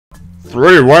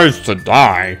3 ways to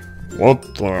die? What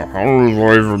the hell does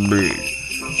that even mean?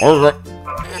 Okay.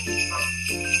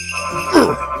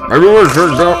 Maybe we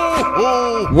should go.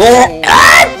 What?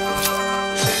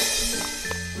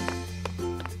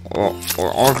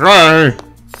 Okay.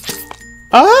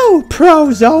 Oh,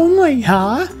 pros only,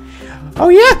 huh? Oh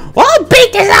yeah, well, I'll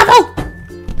beat this level!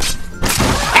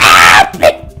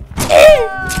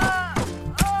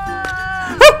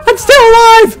 Oh, I'm still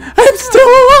alive! I'm still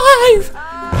alive!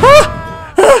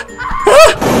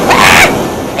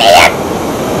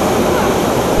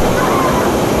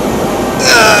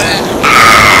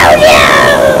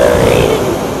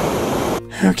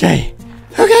 Okay,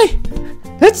 okay,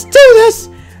 let's do this!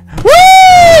 Whee!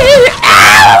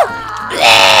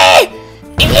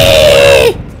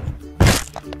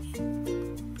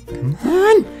 Come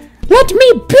on, let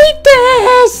me beat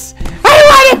this! I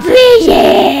want to beat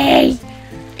it!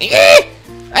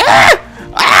 No!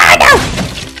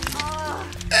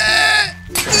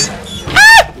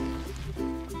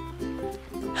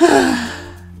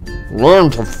 Learn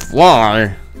to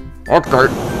fly. Okay.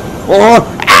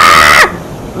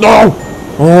 No!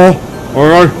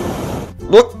 Alright.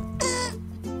 Look.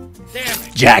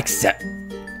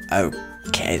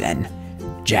 Okay then.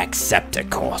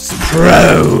 Jacksepticeye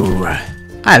Pro!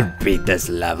 I'll beat this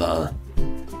level.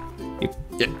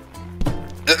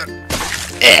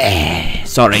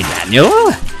 Sorry,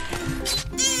 Daniel.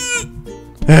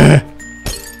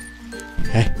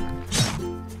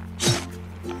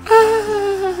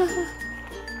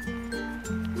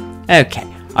 Okay,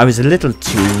 I was a little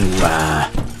too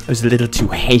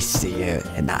hasty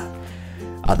in that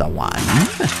other one.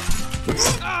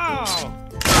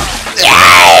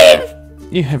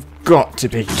 You have got to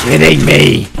be kidding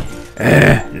me!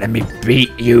 Let me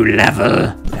beat you,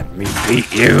 level. Let me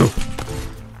beat you.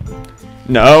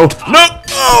 No. No!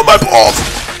 Oh, my balls!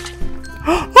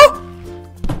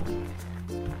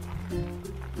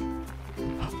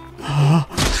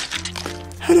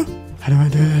 How do I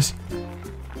do this?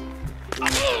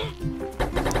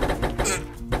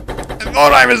 I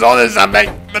thought I was on something,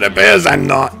 but it appears I'm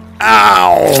not.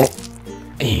 Ow!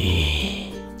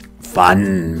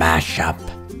 Fun mashup.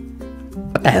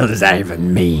 What the hell does that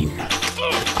even mean?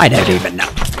 I don't even know.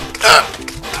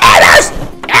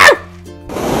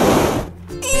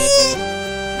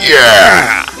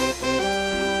 Yeah!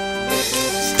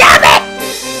 Stop it!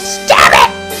 Stop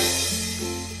it!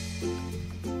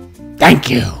 Thank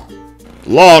you.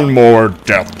 Lawnmower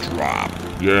death drop.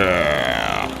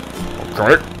 Yeah.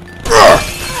 Okay.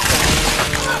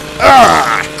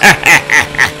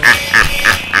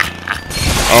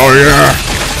 Oh yeah.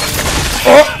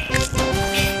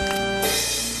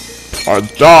 I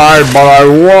died, but I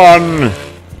won.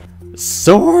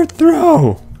 Sword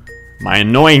throw. My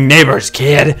annoying neighbors,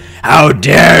 kid. How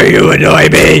dare you annoy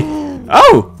me?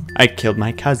 Oh, I killed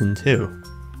my cousin too.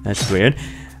 That's weird.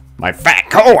 My fat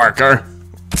coworker.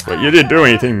 But you didn't do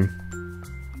anything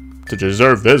to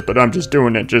deserve this, but I'm just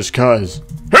doing it just cause.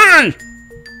 Hey!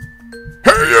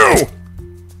 Hey you!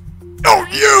 No,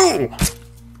 you!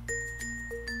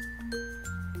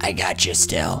 I got you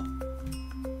still.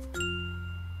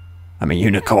 I'm a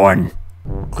unicorn.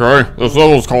 Okay, this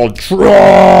level's called Troll!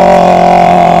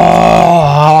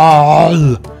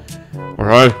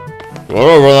 Okay,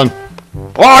 whatever then.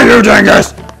 Oh, you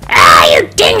dingus! Ah, you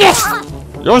dingus!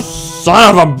 You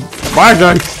son of a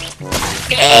bag.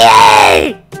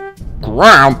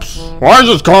 Gramps? Why is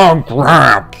this called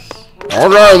Gramps?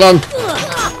 Okay then.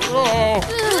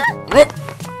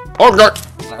 Okay.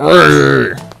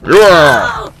 Hey,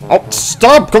 yeah. Oh,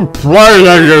 stop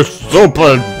complaining, you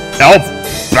stupid elf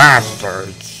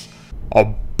bastards. A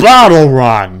battle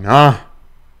run, huh?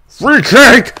 Free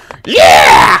cake?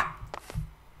 Yeah!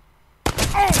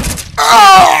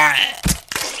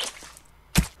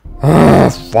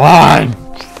 Fine.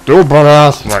 Stupid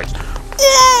ass race.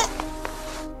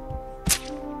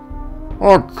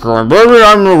 Okay, maybe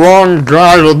I'm the wrong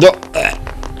guy to do.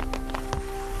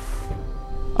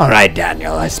 Alright,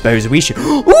 Daniel, I suppose we should.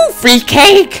 Ooh, free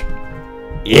cake!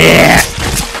 Yeah!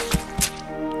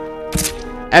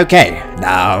 Okay,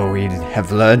 now we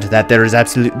have learned that there is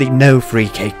absolutely no free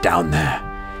cake down there.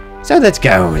 So let's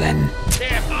go then.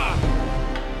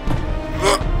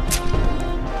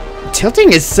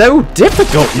 Tilting is so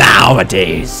difficult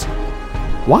nowadays.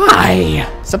 Why?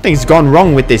 Something's gone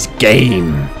wrong with this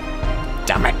game.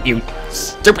 Damn it, you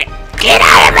stupid. Get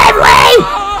out of my way!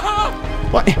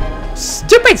 What?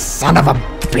 Stupid son of a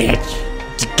bitch.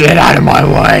 Get out of my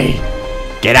way.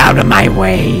 Get out of my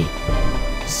way.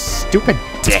 Stupid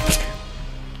dick.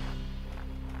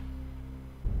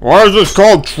 Why is this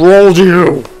called Troll to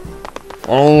you? I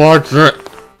don't like it.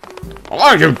 I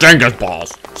Are you dingus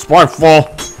balls? Spiteful.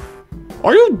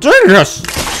 Are you dingus?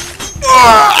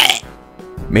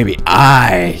 Maybe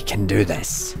I can do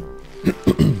this.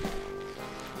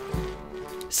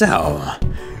 So.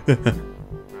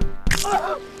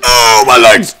 Oh, my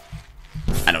legs!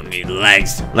 I don't need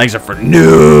legs. Legs are for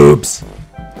noobs.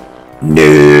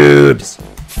 Noobs.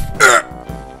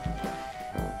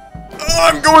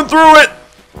 I'm going through it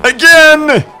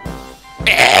again.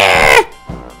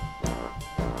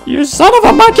 You son of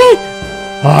a monkey!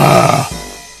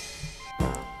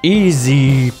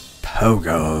 Easy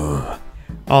pogo.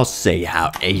 I'll see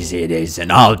how easy it is,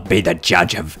 and I'll be the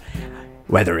judge of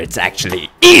whether it's actually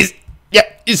easy.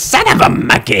 You son of a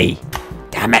monkey!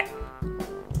 Damn it!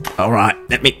 All right,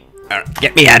 get me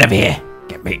out of here.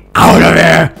 Get me out of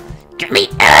here. Get me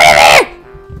out of here!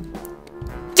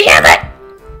 Damn it!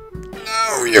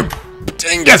 Oh, you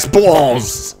dingus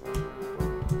balls!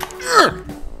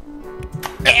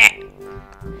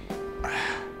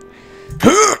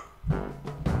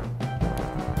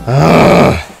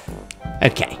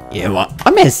 Okay, you know what?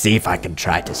 I'm gonna see if I can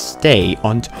try to stay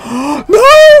on.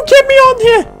 No, get me on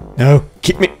here! No,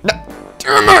 keep me. No,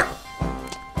 damn it!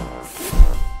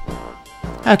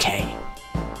 Okay.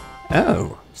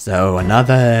 Oh, so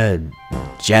another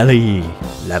jelly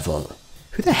level.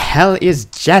 Who the hell is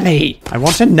Jelly? I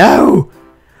want to know.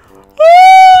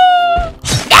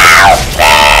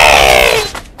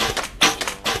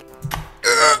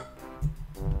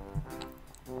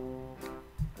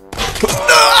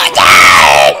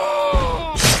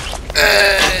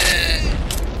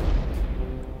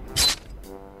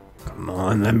 Come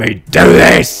on, let me do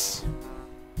this.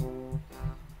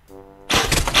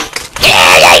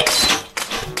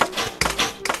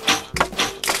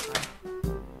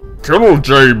 Kill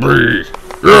JB!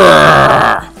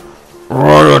 Yeah!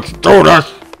 Alright, let's do this!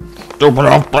 Stupid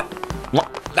old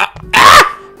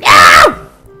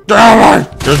Damn it!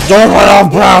 You stupid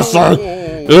old bastard!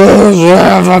 You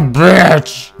son of a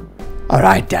bitch!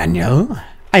 Alright, Daniel.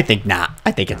 I think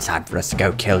it's time for us to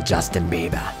go kill Justin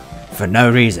Bieber. For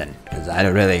no reason. Because I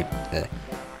don't really... What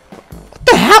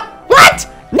the hell? What?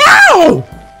 No!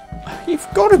 You've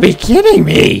got to be kidding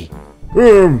me.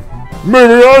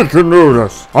 Maybe I can do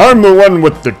this. I'm the one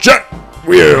with the jet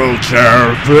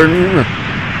wheelchair thing.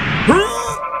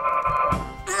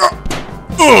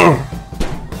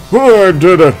 Oh, I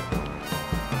did it.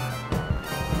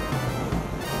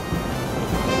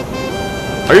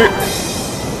 Are you...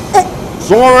 Oh,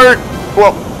 sorry.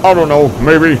 Well, I don't know.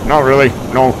 Maybe. Not really.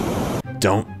 No.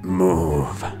 Don't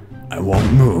move. I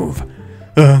won't move.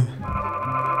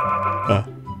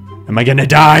 Am I gonna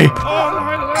die?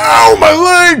 Ow, my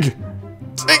leg!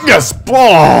 Dingus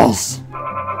balls!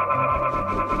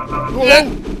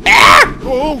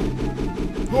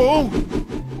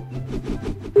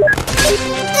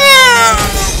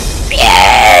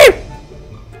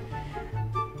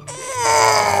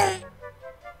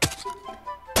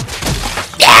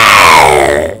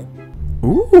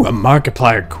 Ooh, a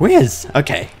Markiplier quiz.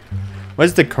 Okay.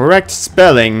 What's the correct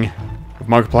spelling of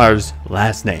Markiplier's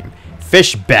last name?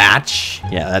 Fishbatch.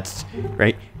 Yeah, that's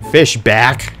right.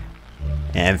 Fishback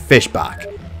and Fishbach.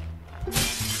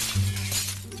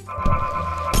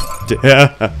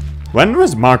 When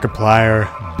was Markiplier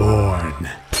born?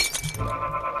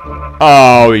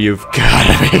 Oh, you've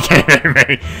gotta be kidding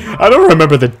me. I don't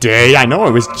remember the day. I know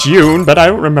it was June, but I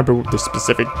don't remember the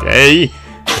specific day.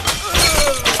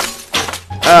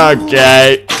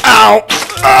 Okay. Ow!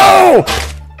 Ow!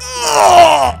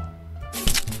 Oh!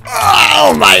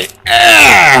 Oh, my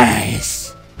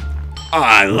eyes! Oh,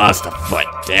 I lost a foot,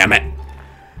 damn it.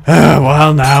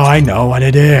 Well, now I know what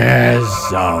it is.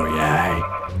 Oh, yay.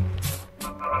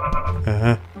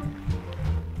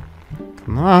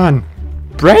 Come on.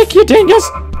 Break, you dingus!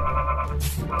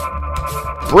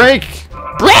 Break!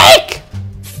 Break!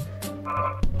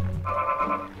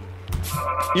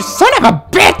 You son of a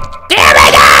bitch! Damn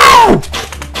it, no!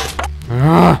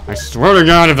 I swear to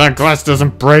God, if that glass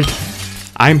doesn't break,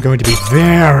 I'm going to be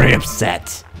very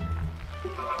upset.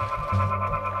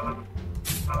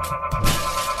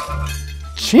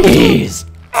 Jeez!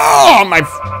 Oh, my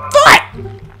foot!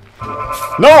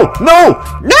 No! No!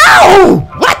 No!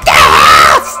 What the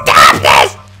hell? Stop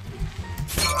this!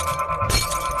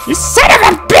 You son of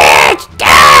a bitch!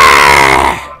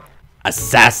 Ah!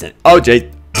 Assassin. Oh,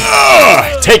 Jay.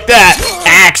 Take that,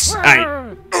 axe.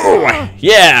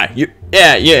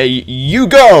 You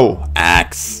go,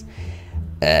 axe.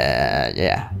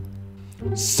 Yeah.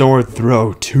 Sword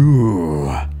throw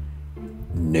 2.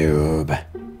 Noob.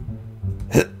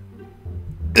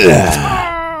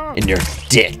 In your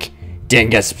dick,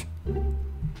 dingus.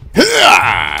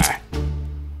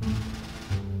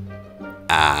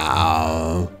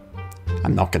 Ow.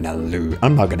 I'm not gonna lose.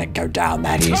 I'm not gonna go down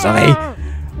that easily.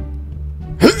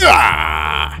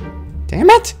 Damn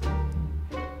it!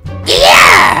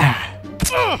 Yeah!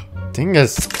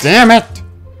 Dingus, damn it!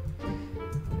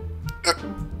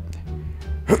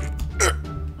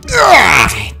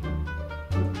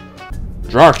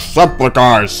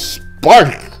 Jacksepticeye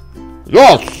spike!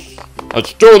 Yes!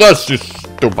 Let's do this, you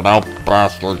stupid out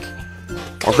bastards.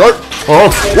 Okay?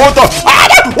 What the?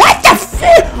 What the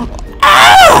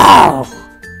f?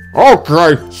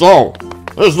 Okay, so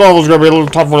this level's gonna be a little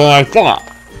tougher than I thought.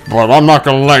 But I'm not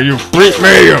gonna let you beat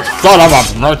me, you son of a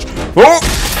bitch! Oh.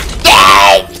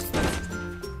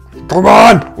 Come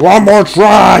on, one more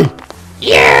try!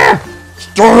 Yeah! Let's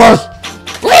do this!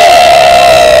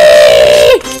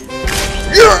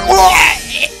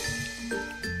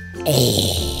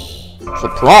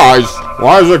 Surprise!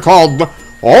 Why is it called?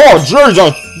 Oh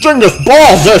Jesus! Genghis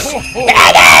balls! This!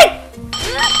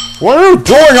 What are you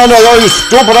doing under there, you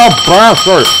stupid old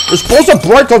bastard? You're supposed to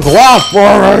break the glass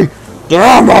for me!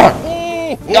 Damn it!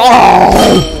 No!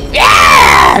 No!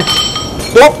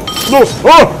 No!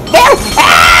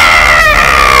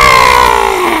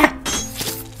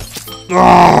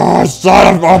 Oh, son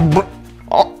of a...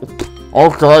 Oh,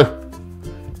 okay.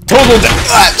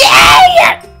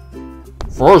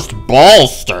 First ball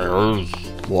stairs?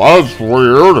 Well, that's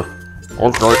weird.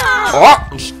 Okay. Oh,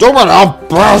 stupid old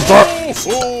bastard!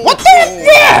 What the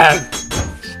heck?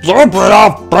 Stupid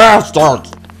old bastards!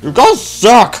 You guys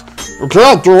suck! You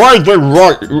can't do anything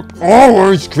right! You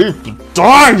always keep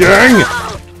dying!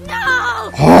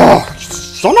 Oh,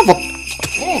 son of a...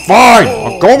 Fine!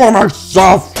 I'll go by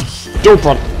myself,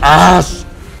 stupid ass!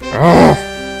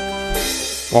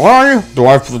 Why do I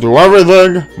have to do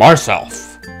everything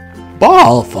myself?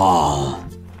 Ball fall.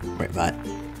 Wait, what?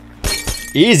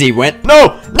 Easy went.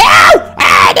 No! No!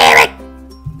 Ah, damn it!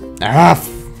 Ah,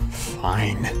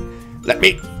 fine. Let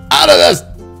me out of this.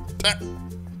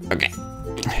 Okay.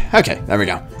 Okay, there we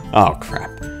go. Oh, crap.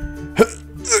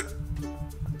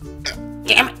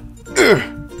 Damn it.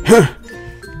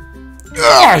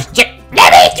 Oh, shit.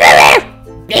 Let me through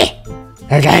here.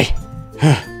 Okay.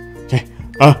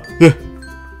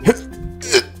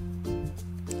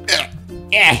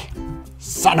 Okay.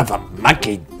 Son of a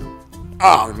monkey.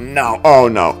 Oh no, oh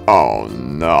no, oh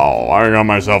no. I got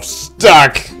myself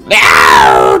stuck.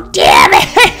 No! Damn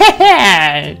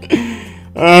it!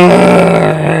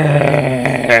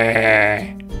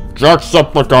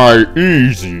 Jacksepticeye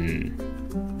easy.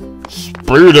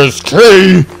 Speed is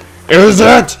key, is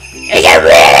it? Is it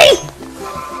really?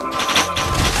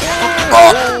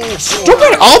 Oh,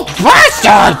 stupid old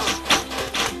bastards!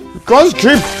 You guys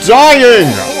keep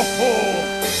dying!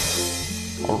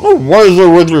 What is it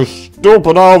with you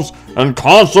stupid elves and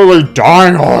constantly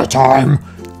dying all the time?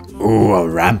 Ooh, a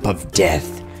ramp of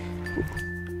death.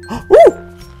 Ooh!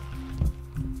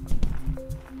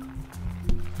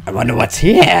 I wonder what's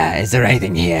here. Is there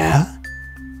anything here?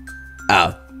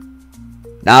 Oh.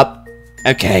 Nope.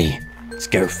 Okay. Let's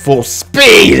go full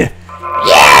speed!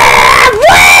 Yeah!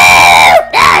 Woo!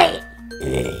 Hey!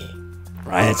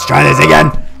 Right, let's try this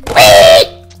again.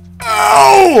 Whee!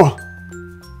 Oh!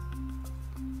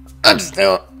 I'm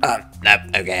still... no,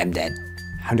 okay, I'm dead.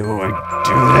 How do I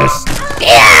do this?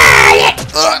 Yeah!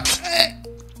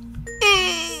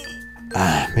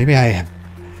 Maybe I'm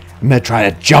gonna try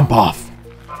to jump off.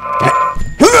 Okay.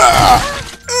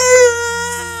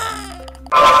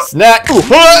 Snack!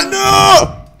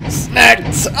 No! Snack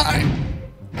time!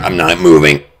 I'm not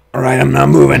moving. Alright, I'm not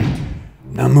moving.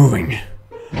 Not moving.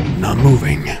 Not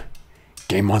moving.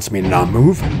 Game wants me to not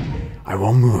move? I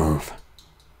won't move.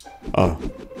 Oh,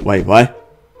 wait, what?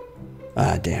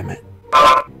 Ah, damn it.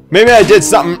 Maybe I did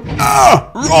something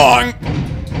wrong.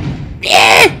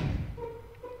 Yeah.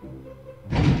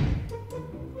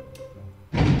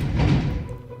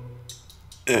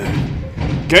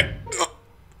 Okay.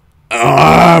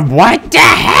 What the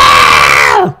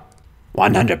hell?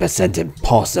 100%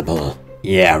 impossible.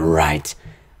 Yeah, right.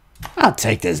 I'll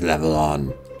take this level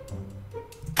on.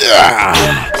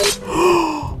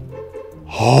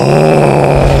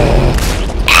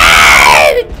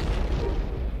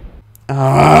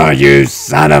 Oh, you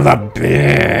son of a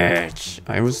bitch.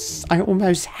 I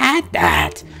almost had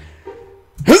that.